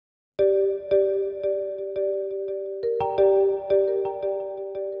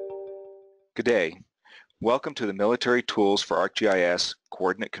Good day. Welcome to the Military Tools for ArcGIS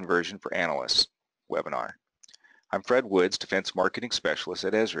Coordinate Conversion for Analysts webinar. I'm Fred Woods, Defense Marketing Specialist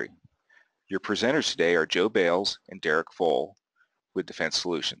at Esri. Your presenters today are Joe Bales and Derek Foll with Defense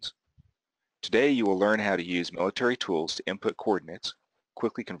Solutions. Today you will learn how to use military tools to input coordinates,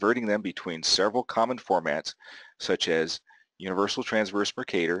 quickly converting them between several common formats such as Universal Transverse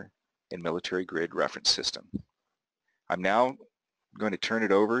Mercator and Military Grid Reference System. I'm now going to turn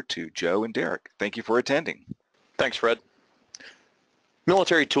it over to Joe and Derek. Thank you for attending. Thanks, Fred.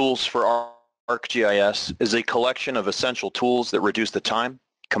 Military Tools for ArcGIS is a collection of essential tools that reduce the time,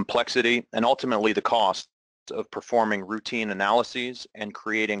 complexity, and ultimately the cost of performing routine analyses and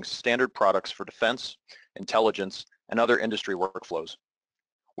creating standard products for defense, intelligence, and other industry workflows.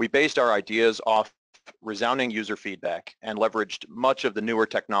 We based our ideas off resounding user feedback and leveraged much of the newer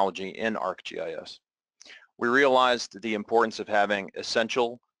technology in ArcGIS. We realized the importance of having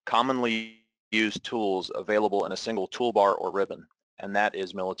essential, commonly used tools available in a single toolbar or ribbon, and that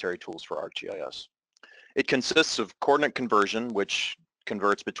is Military Tools for ArcGIS. It consists of coordinate conversion, which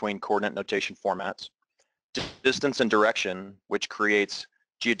converts between coordinate notation formats, distance and direction, which creates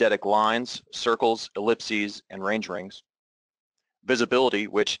geodetic lines, circles, ellipses, and range rings, visibility,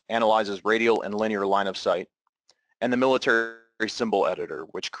 which analyzes radial and linear line of sight, and the military symbol editor,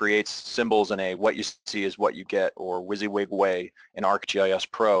 which creates symbols in a what you see is what you get or WYSIWYG way in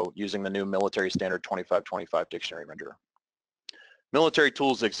ArcGIS Pro using the new Military Standard 2525 dictionary renderer. Military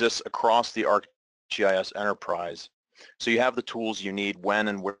tools exist across the ArcGIS enterprise, so you have the tools you need when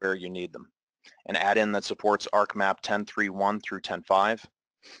and where you need them. An add-in that supports ArcMap 10.3.1 through 10.5,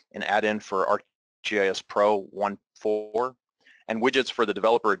 an add-in for ArcGIS Pro 1.4, and widgets for the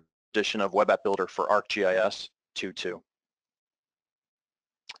developer edition of Web App Builder for ArcGIS 2.2.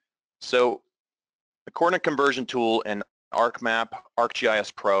 So the coordinate conversion tool in ArcMap,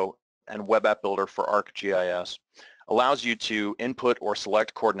 ArcGIS Pro, and Web App Builder for ArcGIS allows you to input or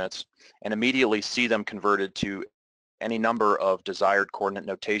select coordinates and immediately see them converted to any number of desired coordinate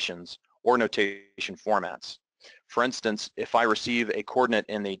notations or notation formats. For instance, if I receive a coordinate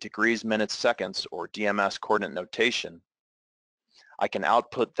in the degrees, minutes, seconds, or DMS coordinate notation, I can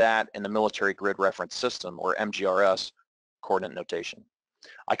output that in the Military Grid Reference System, or MGRS, coordinate notation.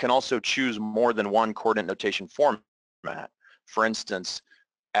 I can also choose more than one coordinate notation format, for instance,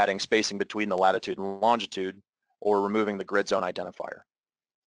 adding spacing between the latitude and longitude, or removing the grid zone identifier.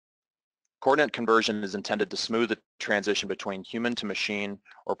 Coordinate conversion is intended to smooth the transition between human to machine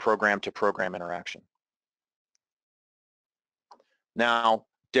or program to program interaction. Now,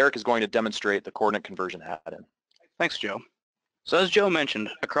 Derek is going to demonstrate the coordinate conversion add-in. Thanks, Joe. So as Joe mentioned,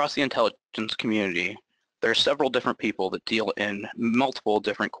 across the intelligence community, there are several different people that deal in multiple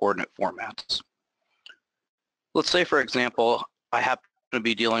different coordinate formats. Let's say, for example, I happen to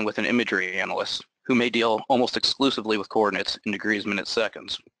be dealing with an imagery analyst who may deal almost exclusively with coordinates in degrees, minutes,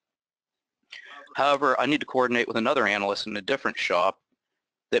 seconds. However, I need to coordinate with another analyst in a different shop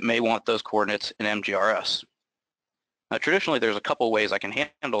that may want those coordinates in MGRS. Now, traditionally, there's a couple ways I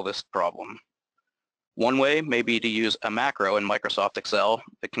can handle this problem. One way may be to use a macro in Microsoft Excel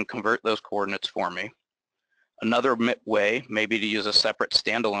that can convert those coordinates for me. Another way may be to use a separate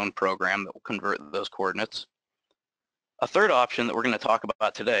standalone program that will convert those coordinates. A third option that we're going to talk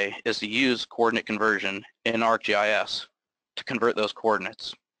about today is to use coordinate conversion in ArcGIS to convert those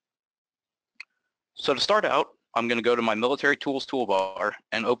coordinates. So to start out, I'm going to go to my Military Tools toolbar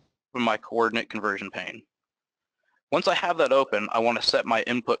and open my coordinate conversion pane. Once I have that open, I want to set my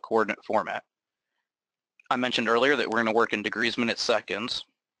input coordinate format. I mentioned earlier that we're going to work in degrees, minutes, seconds.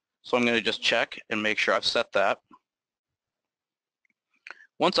 So I'm going to just check and make sure I've set that.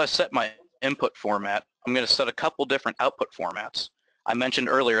 Once I set my input format, I'm going to set a couple different output formats. I mentioned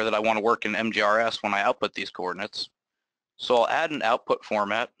earlier that I want to work in MGRS when I output these coordinates. So I'll add an output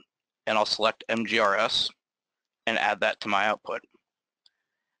format and I'll select MGRS and add that to my output.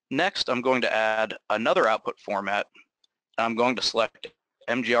 Next, I'm going to add another output format. I'm going to select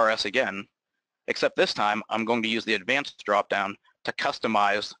MGRS again, except this time I'm going to use the advanced dropdown to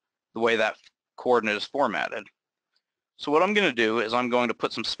customize the way that coordinate is formatted. So what I'm going to do is I'm going to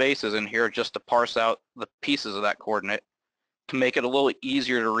put some spaces in here just to parse out the pieces of that coordinate to make it a little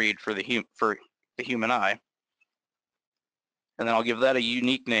easier to read for the human eye. And then I'll give that a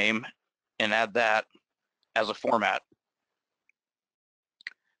unique name and add that as a format.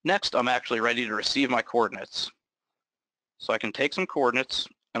 Next, I'm actually ready to receive my coordinates. So I can take some coordinates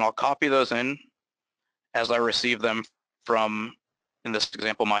and I'll copy those in as I receive them from, in this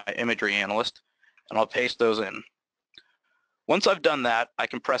example, my imagery analyst, and I'll paste those in. Once I've done that, I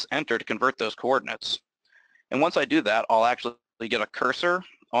can press enter to convert those coordinates. And once I do that, I'll actually get a cursor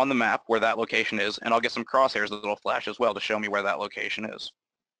on the map where that location is, and I'll get some crosshairs that will flash as well to show me where that location is.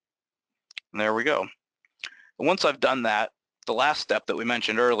 And there we go. And once I've done that, the last step that we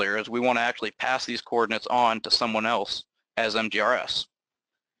mentioned earlier is we want to actually pass these coordinates on to someone else as MGRS.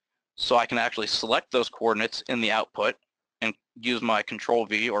 So I can actually select those coordinates in the output and use my Control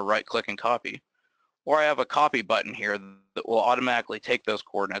V or right click and copy. Or I have a copy button here that will automatically take those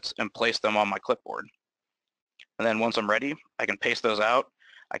coordinates and place them on my clipboard. And then once I'm ready, I can paste those out.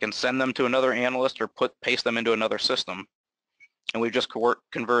 I can send them to another analyst or paste them into another system. And we've just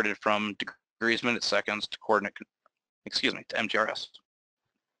converted from degrees, minutes, seconds to to MGRS.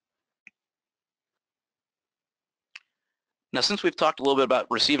 Now, since we've talked a little bit about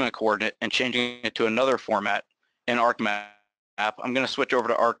receiving a coordinate and changing it to another format in ArcMap, I'm going to switch over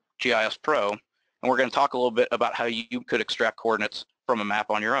to ArcGIS Pro, and we're going to talk a little bit about how you could extract coordinates from a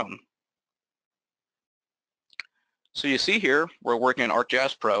map on your own. So you see here, we're working in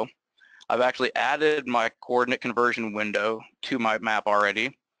ArcGIS Pro. I've actually added my coordinate conversion window to my map already,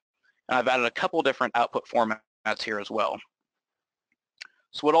 and I've added a couple different output formats here as well.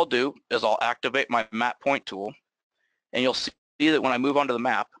 So what I'll do is I'll activate my map point tool, and you'll see that when I move onto the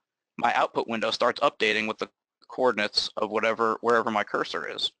map, my output window starts updating with the coordinates of wherever my cursor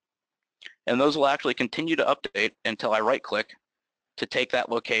is. And those will actually continue to update until I right-click to take that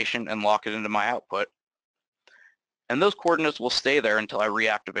location and lock it into my output. And those coordinates will stay there until I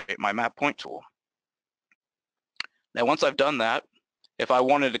reactivate my map point tool. Now once I've done that, if I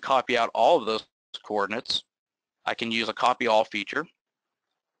wanted to copy out all of those coordinates, I can use a copy all feature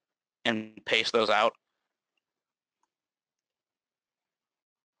and paste those out.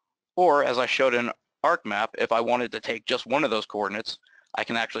 Or as I showed in ArcMap, if I wanted to take just one of those coordinates, I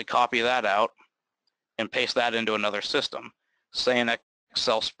can actually copy that out and paste that into another system, say an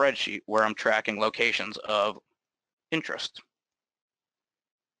Excel spreadsheet where I'm tracking locations of interest.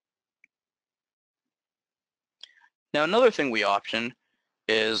 Now another thing we option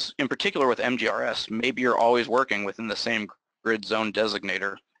is, in particular with MGRS, maybe you're always working within the same grid zone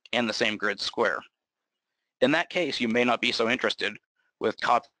designator and the same grid square. In that case, you may not be so interested with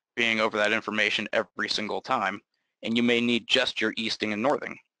copying over that information every single time, and you may need just your easting and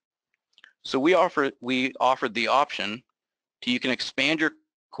northing. So we offered the option to, you can expand your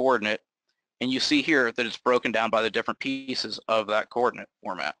coordinate, and you see here that it's broken down by the different pieces of that coordinate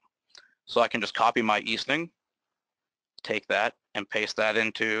format. So I can just copy my easting, take that and paste that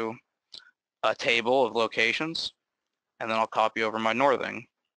into a table of locations, and then I'll copy over my northing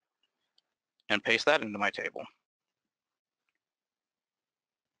and paste that into my table.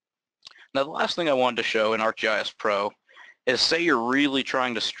 Now the last thing I wanted to show in ArcGIS Pro is, say you're really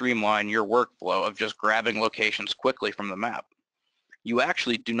trying to streamline your workflow of just grabbing locations quickly from the map. You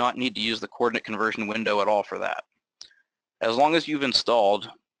actually do not need to use the coordinate conversion window at all for that. As long as you've installed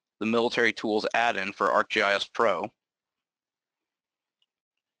the Military Tools add-in for ArcGIS Pro,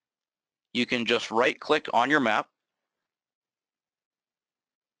 you can just right-click on your map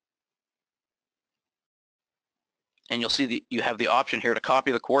and you'll see that you have the option here to copy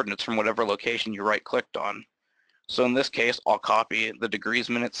the coordinates from whatever location you right-clicked on. So in this case, I'll copy the degrees,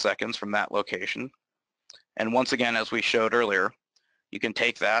 minutes, seconds from that location. And once again, as we showed earlier, you can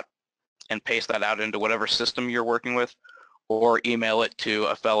take that and paste that out into whatever system you're working with, or email it to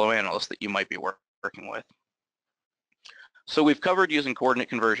a fellow analyst that you might be working with. So we've covered using coordinate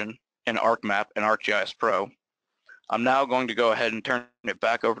conversion in ArcMap and ArcGIS Pro. I'm now going to go ahead and turn it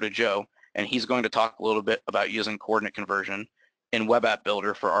back over to Joe, and he's going to talk a little bit about using coordinate conversion in Web App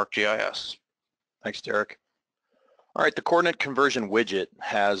Builder for ArcGIS. Thanks, Derek. All right, the coordinate conversion widget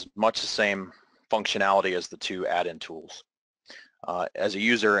has much the same functionality as the two add-in tools. As a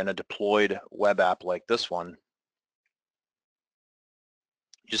user in a deployed web app like this one,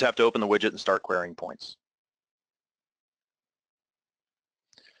 you just have to open the widget and start querying points.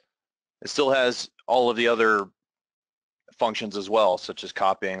 It still has all of the other functions as well, such as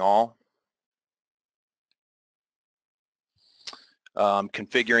copying all,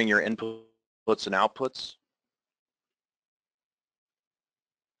 configuring your inputs and outputs,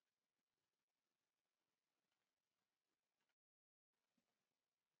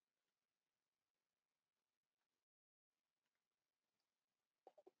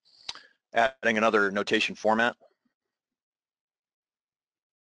 adding another notation format,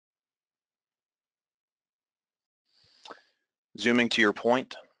 zooming to your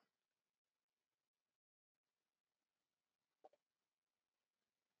point,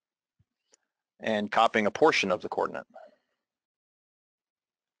 and copying a portion of the coordinate.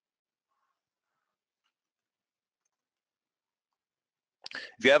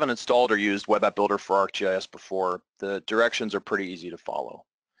 If you haven't installed or used Web App Builder for ArcGIS before, the directions are pretty easy to follow.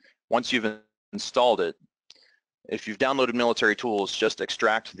 Once you've installed it, if you've downloaded military tools, just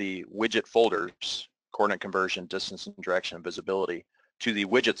extract the widget folders, coordinate conversion, distance and direction, and visibility, to the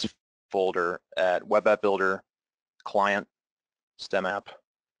widgets folder at Web App Builder, Client, STEM App,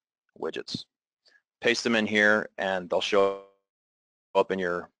 Widgets. Paste them in here and they'll show up in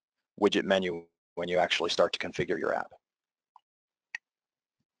your widget menu when you actually start to configure your app.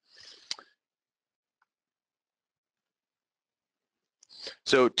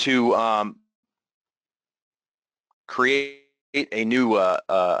 So to create a new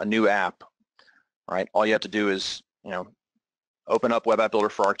app, right? All you have to do is, open up Web App Builder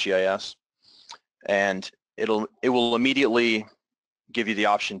for ArcGIS, and it will immediately give you the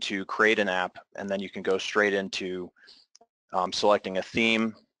option to create an app, and then you can go straight into selecting a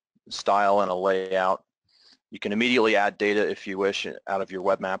theme, style, and a layout. You can immediately add data if you wish out of your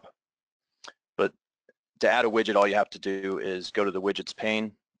web map. But to add a widget, all you have to do is go to the widgets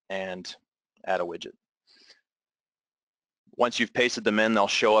pane and add a widget. Once you've pasted them in, they'll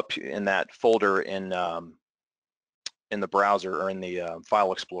show up in that folder in the browser or in the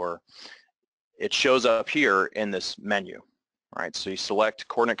File Explorer. It shows up here in this menu, right? So you select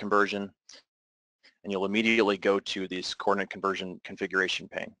coordinate conversion, and you'll immediately go to this coordinate conversion configuration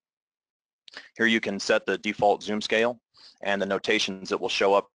pane. Here you can set the default zoom scale and the notations that will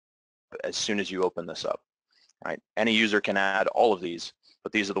show up as soon as you open this up, right? Any user can add all of these,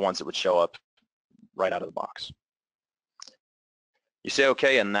 but these are the ones that would show up right out of the box. You say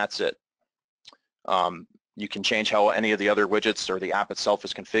okay, and that's it. You can change how any of the other widgets or the app itself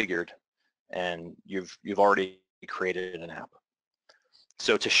is configured, and you've already created an app.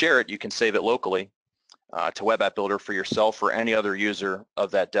 So to share it, you can save it locally to Web App Builder for yourself or any other user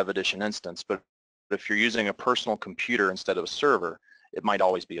of that Dev Edition instance. But if you're using a personal computer instead of a server, it might not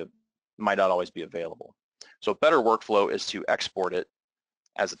always be available. So a better workflow is to export it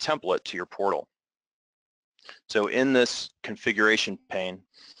as a template to your portal. So in this configuration pane,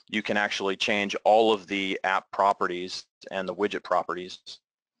 you can actually change all of the app properties and the widget properties,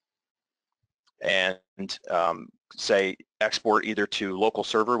 and say export either to local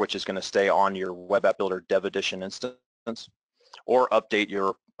server, which is going to stay on your Web App Builder Dev Edition instance, or update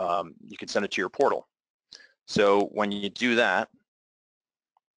your, you can send it to your portal. So when you do that,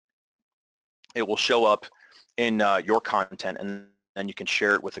 it will show up in your content, and then you can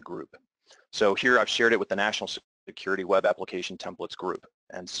share it with a group. So here I've shared it with the National Security Web Application Templates group.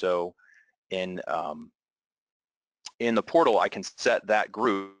 And so in the portal, I can set that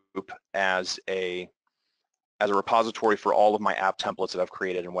group as a repository for all of my app templates that I've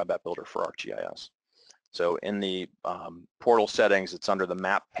created in Web App Builder for ArcGIS. So in the portal settings, it's under the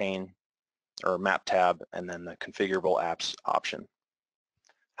map pane or map tab, and then the configurable apps option.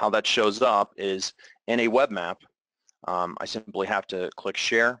 How that shows up is in a web map, I simply have to click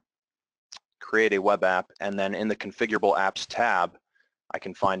share, create a web app, and then in the configurable apps tab, I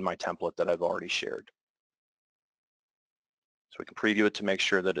can find my template that I've already shared. So we can preview it to make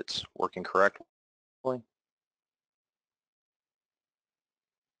sure that it's working correctly.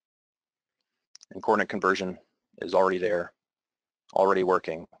 And coordinate conversion is already there, already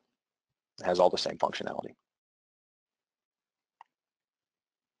working. It has all the same functionality.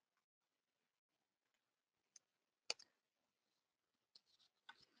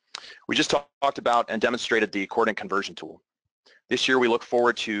 We just talked about and demonstrated the coordinate conversion tool. This year we look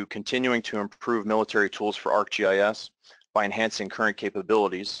forward to continuing to improve military tools for ArcGIS by enhancing current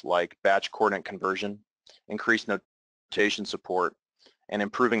capabilities like batch coordinate conversion, increased notation support, and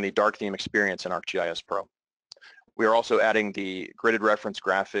improving the dark theme experience in ArcGIS Pro. We are also adding the gridded reference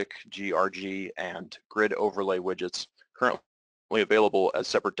graphic, GRG, and grid overlay widgets currently available as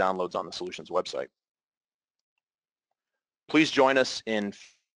separate downloads on the solutions website. Please join us in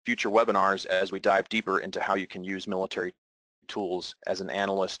future webinars as we dive deeper into how you can use military tools as an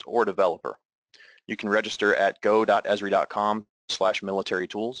analyst or developer. You can register at go.esri.com/military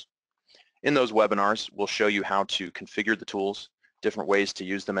tools. In those webinars, we'll show you how to configure the tools, different ways to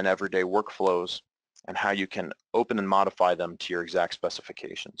use them in everyday workflows, and how you can open and modify them to your exact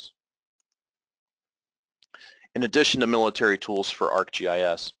specifications. In addition to military tools for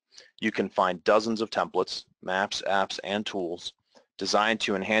ArcGIS, you can find dozens of templates, maps, apps, and tools designed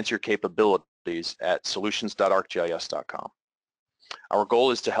to enhance your capabilities at solutions.arcgis.com. Our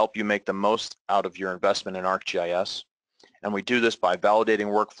goal is to help you make the most out of your investment in ArcGIS, and we do this by validating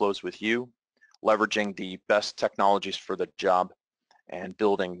workflows with you, leveraging the best technologies for the job, and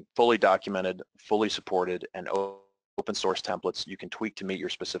building fully documented, fully supported, and open source templates you can tweak to meet your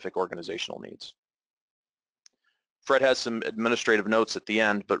specific organizational needs. Fred has some administrative notes at the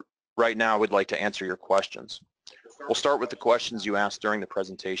end, but right now we'd like to answer your questions. We'll start with the questions you asked during the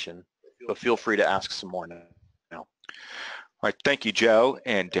presentation, but feel free to ask some more now. All right, thank you, Joe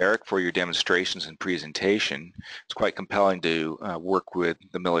and Derek, for your demonstrations and presentation. It's quite compelling to work with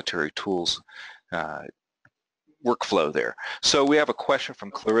the military tools workflow there. So we have a question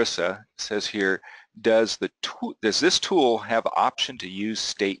from Clarissa. It says here, does this tool have the option to use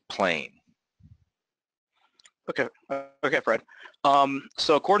state plane? Okay, Fred.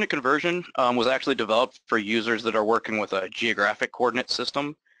 So coordinate conversion was actually developed for users that are working with a geographic coordinate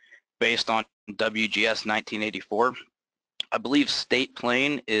system based on WGS 1984. I believe state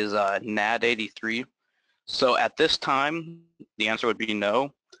plane is NAD 83. So at this time, the answer would be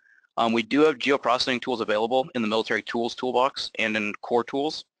no. We do have geoprocessing tools available in the military tools toolbox and in core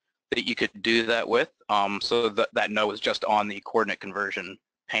tools that you could do that with. So that no is just on the coordinate conversion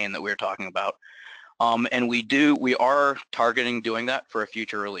pane that we were talking about. And we are targeting doing that for a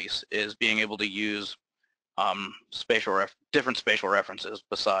future release, is being able to use different spatial references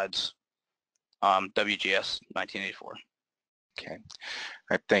besides WGS 1984. Okay. All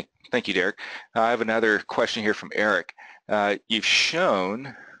right, thank you, Derek. I have another question here from Eric. You've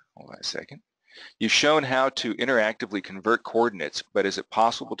shown, hold on a second, you've shown how to interactively convert coordinates, but is it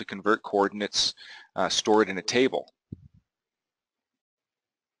possible to convert coordinates stored in a table?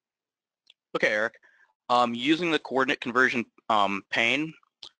 Okay, Eric. Using the coordinate conversion pane,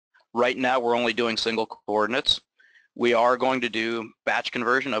 right now we're only doing single coordinates. We are going to do batch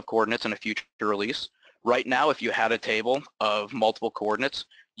conversion of coordinates in a future release. Right now, if you had a table of multiple coordinates,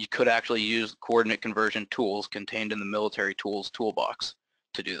 you could actually use coordinate conversion tools contained in the military tools toolbox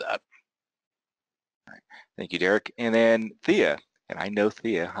to do that. All right. Thank you, Derek. And then Thea, and I know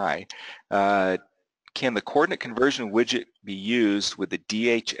Thea, hi. Can the coordinate conversion widget be used with the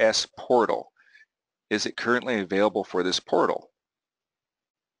DHS portal? Is it currently available for this portal?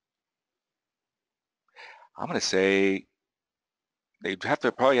 I'm going to say they'd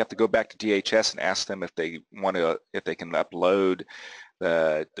probably have to go back to DHS and ask them if they can upload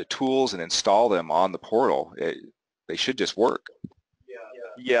the tools and install them on the portal. They should just work.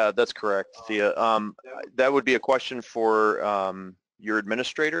 Yeah, that's correct, Thea. That would be a question for your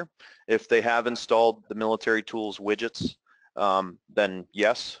administrator. If they have installed the military tools widgets, then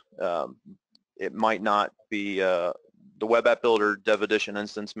yes. It might not be the web app builder dev edition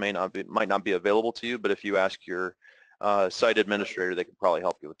instance might not be available to you, but if you ask your site administrator, they could probably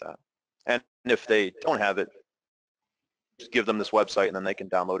help you with that. And if they don't have it, just give them this website and then they can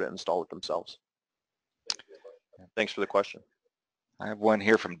download it and install it themselves. Thanks for the question. I have one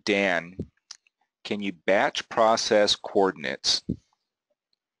here from Dan. Can you batch process coordinates,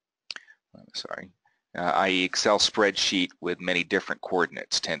 i.e. Excel spreadsheet with many different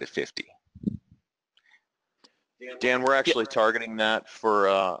coordinates, 10 to 50? Dan, we're actually targeting that for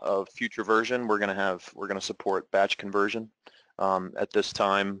a future version. We're going to support batch conversion. At this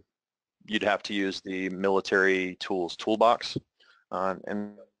time, you'd have to use the military tools toolbox,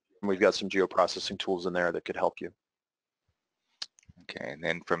 and we've got some geoprocessing tools in there that could help you. Okay, and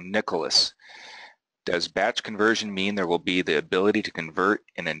then from Nicholas, does batch conversion mean there will be the ability to convert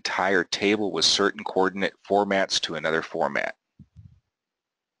an entire table with certain coordinate formats to another format?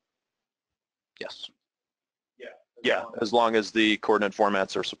 Yes. Yeah, as long as the coordinate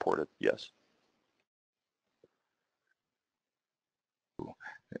formats are supported, yes. And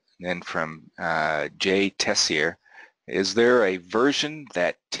then from Jay Tessier, is there a version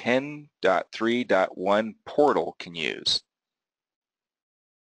that 10.3.1 portal can use?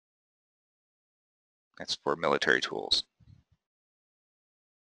 That's for military tools.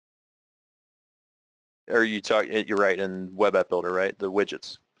 Are you talking? You're right, in Web App Builder, right? The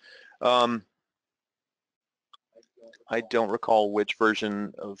widgets. I don't recall which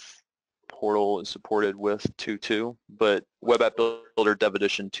version of Portal is supported with 2.2, but Web App Builder Dev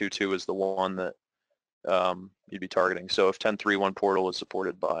Edition 2.2 is the one that you'd be targeting. So if 10.3.1 Portal is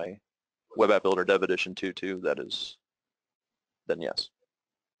supported by Web App Builder Dev Edition 2.2, then yes.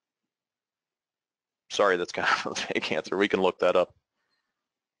 Sorry, that's kind of a fake answer. We can look that up.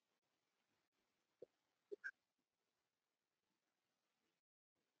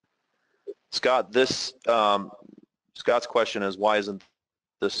 Scott, Scott's question is, why isn't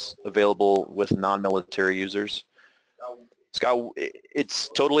this available with non-military users? Scott, it's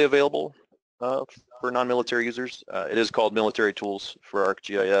totally available for non-military users. It is called Military Tools for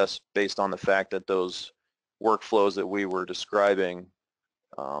ArcGIS based on the fact that those workflows that we were describing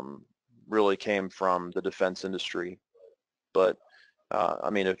really came from the defense industry. But I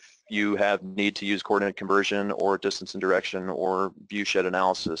mean, if you need to use coordinate conversion or distance and direction or view shed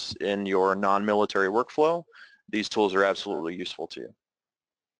analysis in your non-military workflow, these tools are absolutely useful to you,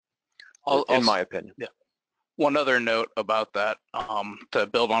 in my opinion. Yeah. One other note about that, to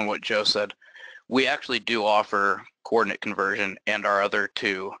build on what Joe said, we actually do offer coordinate conversion and our other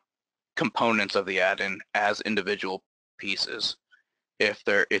two components of the add-in as individual pieces.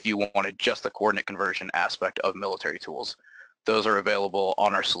 If you wanted just the coordinate conversion aspect of military tools, those are available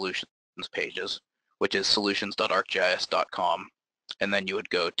on our solutions pages, which is solutions.arcgis.com, and then you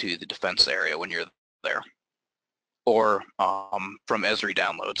would go to the defense area when you're there, or from Esri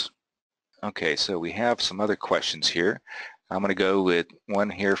downloads. Okay, so we have some other questions here. I'm going to go with one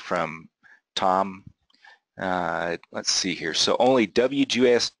here from Tom. Let's see here. So only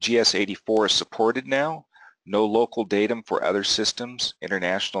WGS 84 is supported now? No local datum for other systems,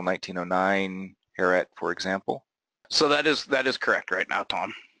 International 1909, HERET, for example? So that is correct right now,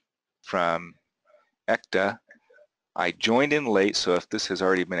 Tom. From ECTA, I joined in late, so if this has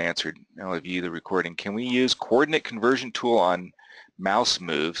already been answered, I'll view the recording. Can we use coordinate conversion tool on mouse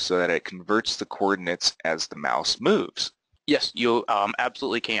move so that it converts the coordinates as the mouse moves? Yes, you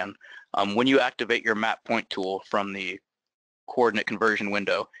absolutely can. When you activate your map point tool from the coordinate conversion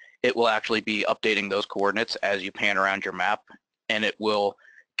window, it will actually be updating those coordinates as you pan around your map, and it will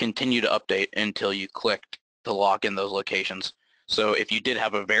continue to update until you click to lock in those locations. So if you did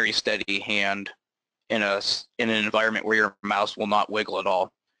have a very steady hand in an environment where your mouse will not wiggle at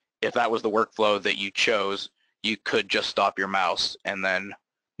all, if that was the workflow that you chose, you could just stop your mouse and then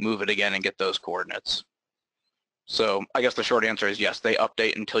move it again and get those coordinates. So I guess the short answer is yes, they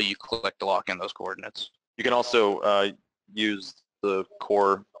update until you click to lock in those coordinates. You can also use the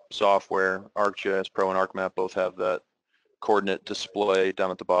core software. ArcGIS Pro and ArcMap both have that coordinate display down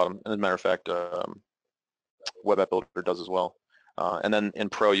at the bottom. And as a matter of fact, Web App Builder does as well. And then in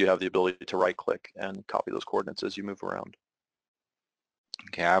Pro, you have the ability to right-click and copy those coordinates as you move around.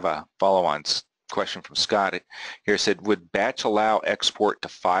 Okay, I have a follow-on question from Scott. Here said, would batch allow export to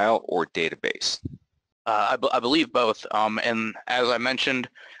file or database? I believe both. And as I mentioned,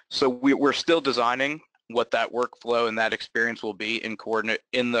 so we're still designing what that workflow and that experience will be in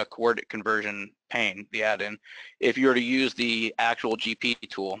the coordinate conversion pane, the add-in. If you were to use the actual GP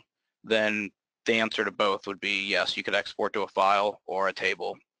tool, then the answer to both would be yes, you could export to a file or a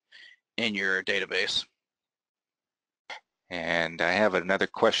table in your database. And I have another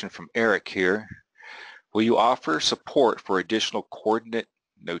question from Eric here. Will you offer support for additional coordinate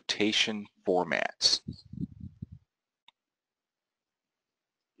notation formats?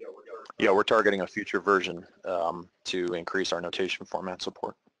 Yeah, we're targeting a future version to increase our notation format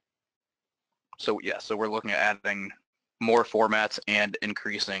support. So yeah, so we're looking at adding more formats and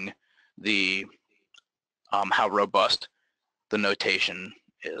increasing the how robust the notation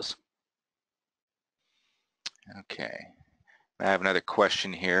is. Okay. I have another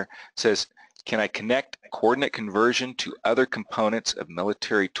question here. It says, can I connect coordinate conversion to other components of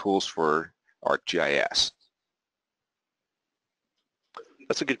military tools for ArcGIS?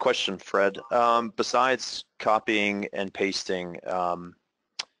 That's a good question, Fred. Besides copying and pasting,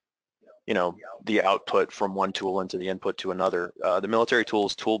 the output from one tool into the input to another, the military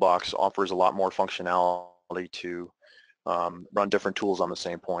tools toolbox offers a lot more functionality to run different tools on the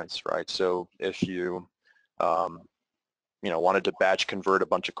same points, right? So if you wanted to batch convert a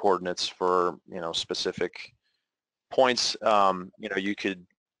bunch of coordinates for specific points, you could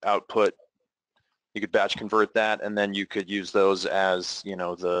batch convert that, and then you could use those as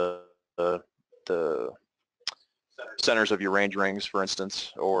the centers of your range rings, for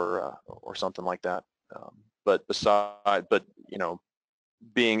instance, or something like that. But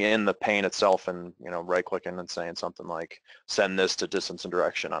being in the pane itself and right clicking and saying something like send this to distance and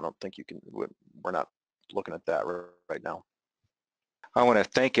direction, I don't think you can. We're not looking at that right now. I want to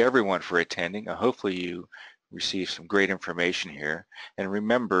thank everyone for attending. Hopefully you received some great information here. And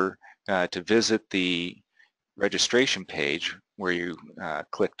remember to visit the registration page where you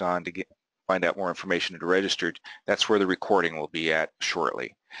clicked on to find out more information to register. That's where the recording will be at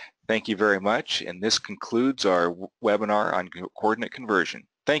shortly. Thank you very much, and this concludes our webinar on coordinate conversion.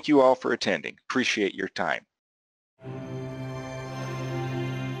 Thank you all for attending. Appreciate your time.